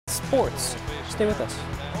sports. Stay with us.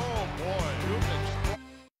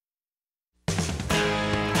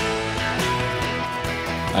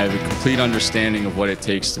 I have a complete understanding of what it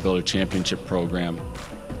takes to build a championship program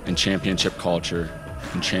and championship culture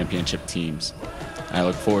and championship teams. I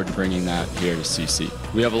look forward to bringing that here to CC.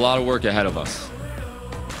 We have a lot of work ahead of us,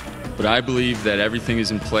 but I believe that everything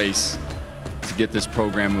is in place to get this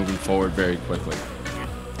program moving forward very quickly.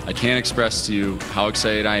 I can't express to you how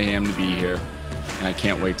excited I am to be here, and I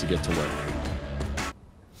can't wait to get to work.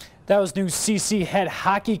 That was new CC head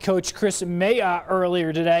hockey coach Chris Mayotte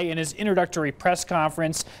earlier today in his introductory press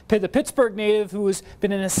conference. The Pittsburgh native, who has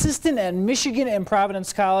been an assistant at Michigan and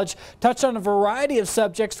Providence College, touched on a variety of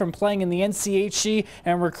subjects from playing in the NCHC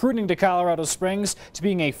and recruiting to Colorado Springs to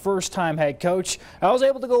being a first-time head coach. I was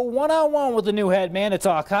able to go one-on-one with the new head man to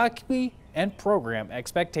talk hockey and program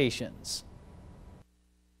expectations.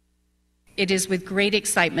 It is with great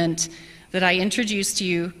excitement that I introduce to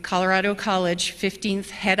you Colorado College 15th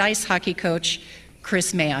head ice hockey coach,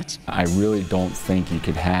 Chris Mayotte. I really don't think you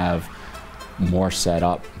could have more set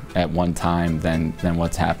up at one time than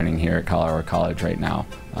what's happening here at Colorado College right now.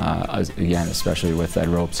 Again, especially with Ed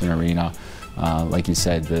Robeson Arena. Like you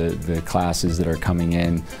said, the classes that are coming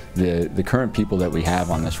in, the current people that we have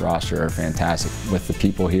on this roster are fantastic. With the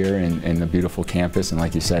people here and the beautiful campus, and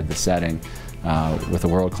like you said, the setting, with a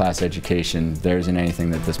world-class education, there isn't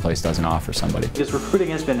anything that this place doesn't offer somebody. Because recruiting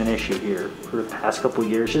has been an issue here for the past couple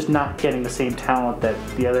of years, just not getting the same talent that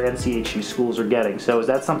the other NCHC schools are getting. So is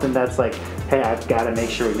that something that's like, hey, I've got to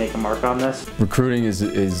make sure we make a mark on this? Recruiting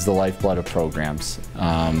is the lifeblood of programs,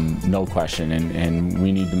 no question, and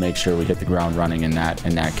we need to make sure we hit the ground running in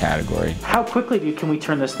that category. How quickly can we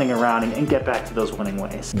turn this thing around and get back to those winning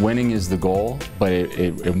ways? Winning is the goal, but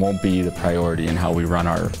it won't be the priority in how we run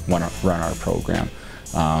our program.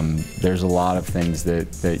 There's a lot of things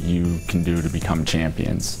that you can do to become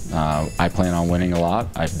champions. I plan on winning a lot.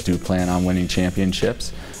 I do plan on winning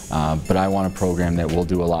championships, but I want a program that will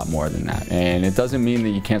do a lot more than that. And it doesn't mean that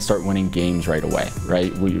you can't start winning games right away,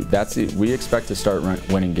 right? We expect to start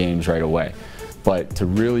winning games right away. But to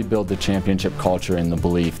really build the championship culture and the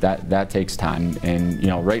belief, that takes time. And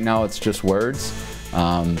right now it's just words.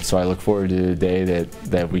 So I look forward to the day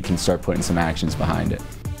that we can start putting some actions behind it.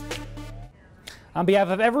 On behalf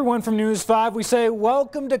of everyone from News 5, we say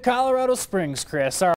welcome to Colorado Springs, Chris.